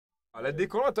Les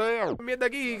discos no, esto es mierda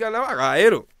aquí, carnaval,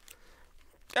 caballero.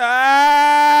 Ah!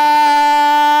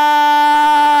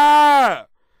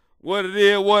 What it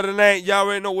is, what it ain't, y'all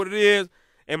already know what it is.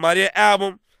 And my dear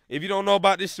album, if you don't know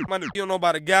about this shit, man, you don't know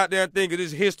about the goddamn thing, because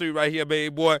this is history right here, baby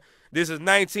boy. This is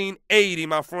 1980,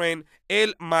 my friend.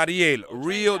 El Mariel,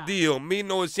 real deal,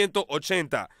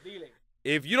 1980.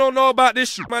 If you don't know about this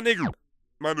shit, my nigga,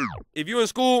 if you in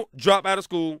school, drop out of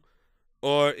school.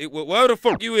 Or whatever the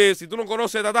fuck you is, si tú no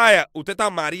conoces esta talla, usted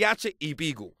está mariachi y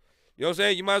pico. You know what I'm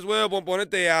saying? You might as well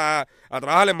ponerte a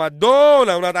trabajar en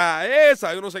McDonald's, una talla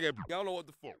esa, yo no sé qué. I don't know what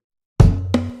the fuck.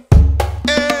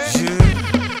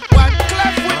 What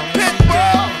club with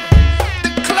pitbull? The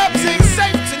clubs ain't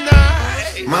safe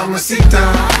tonight.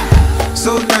 Mamacita,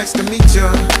 so nice to meet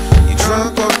ya. You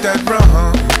drunk off that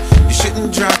rum, you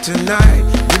shouldn't drive tonight.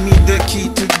 Give me the key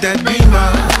to that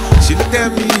Beamer. She looked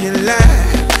at me and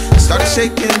laughed. Started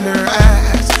shaking her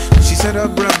ass. She said her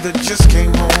brother just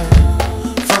came home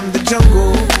from the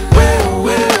jungle. Well,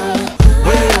 well,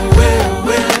 well, well,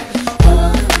 well,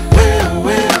 well, well,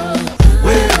 well,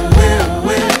 well, well,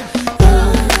 well,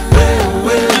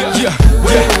 well, yeah,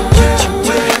 well,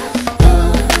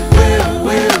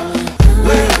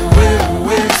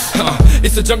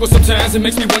 it's the jungle sometimes, it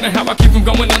makes me wonder how I keep from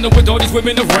going under with all these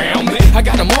women around me. I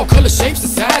got them all color, shapes,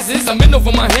 and sizes. I'm in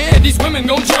over my head, these women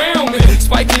gon' drown me.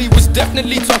 Spike Lee was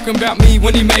definitely talking about me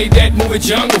when he made that movie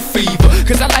Jungle Fever.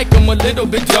 Cause I like them a little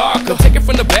bit darker. Take it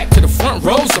from the back to the front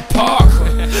rows of park.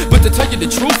 But to tell you the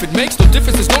truth, it makes no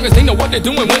difference as long as they know what they're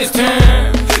doing when it's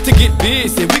time to get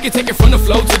busy. We can take it from the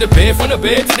floor to the bed, from the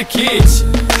bed to the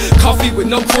kitchen. Coffee with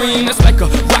no cream, that's like a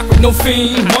rock with no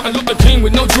fiend. Martin Luther King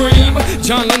with no dream.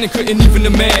 John Lennon couldn't even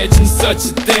imagine such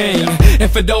a thing. And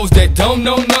for those that don't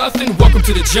know nothing, welcome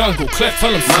to the jungle. Clef,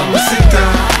 tell them something. Mamacita,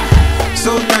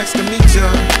 so nice to meet ya.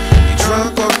 You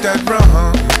drunk off that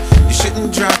rum, you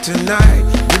shouldn't drive tonight.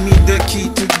 Give me the key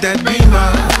to that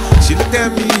Beamer. She looked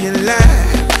at me and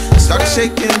laughed. Started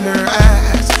shaking her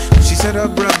ass. She said her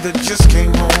brother just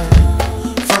came home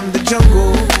from the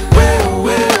jungle. Well,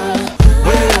 well,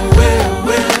 well, well, well,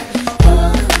 well,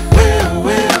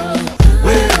 well, well,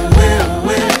 well, well,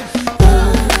 well,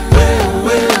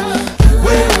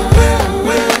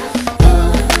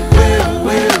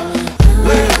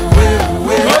 well, well,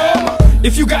 well.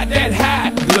 If you got that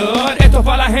hot blood, esto es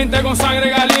pa' la gente con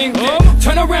sangre caliente.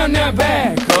 Turn around now,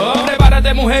 back up.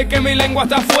 Prepárate, mujer, que mi lengua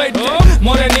está fuerte.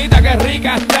 Morenita, que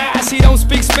rica está. She don't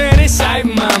speak Spanish, ay,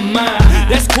 mama.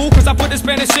 That's cool, cause I put the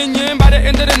Spanish in you, and by the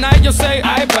end of the night, you'll say,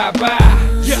 ay, papa.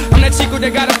 I'm that chico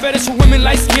that got a fetish for women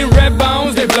light skin, red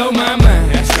bones, they blow my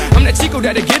mind. I'm that chico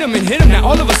that'll get them and hit them. Now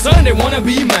all of a sudden, they wanna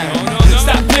be mine.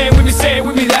 Stop playing with me, say it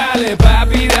with me, dale,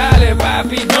 papi,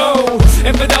 go.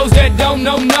 And for those that don't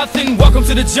know nothing, welcome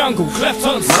to the jungle. Clef,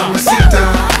 tell them something.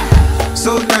 Mamacita,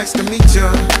 so nice to meet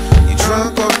ya. You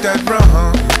drunk off that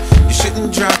rum, you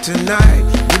shouldn't drive tonight.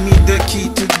 Give me the key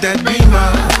to that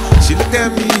Beamer. She looked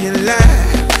at me and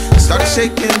laughed. Started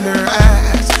shaking her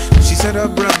ass. She said her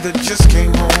brother just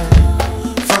came home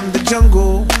from the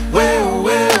jungle. Well,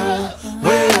 well,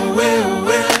 well, well,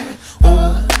 well,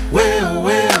 oh, well,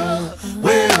 well,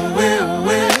 well, well,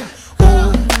 well,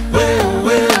 oh, well,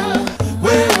 well,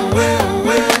 well, well,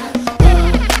 well, oh,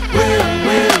 well,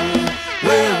 well,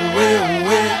 well, well,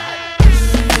 well.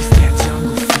 It's that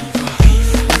jungle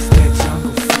fever. It's that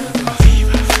jungle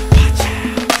fever. Watch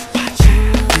out, watch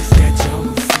out. It's that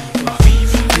jungle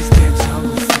fever. It's that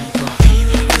jungle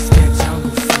fever. It's that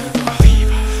jungle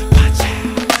fever. Watch out,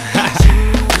 watch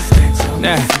out. It's that jungle fever.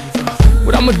 Now,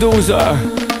 what I'ma do is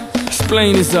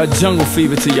explain this jungle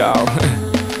fever to y'all.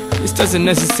 This doesn't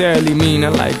necessarily mean I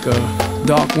like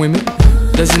dark women.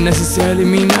 Doesn't necessarily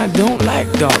mean I don't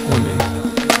like dark women.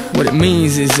 What it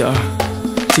means is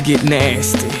to get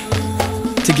nasty,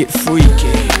 to get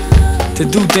freaky, to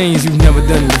do things you've never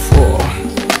done before,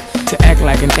 to act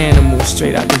like an animal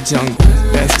straight out the jungle.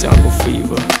 That's jungle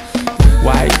fever.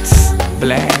 Whites,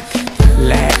 black,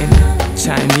 Latin,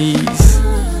 Chinese,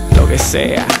 lo que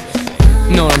sea.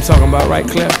 You know what I'm talking about, right,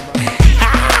 Clef?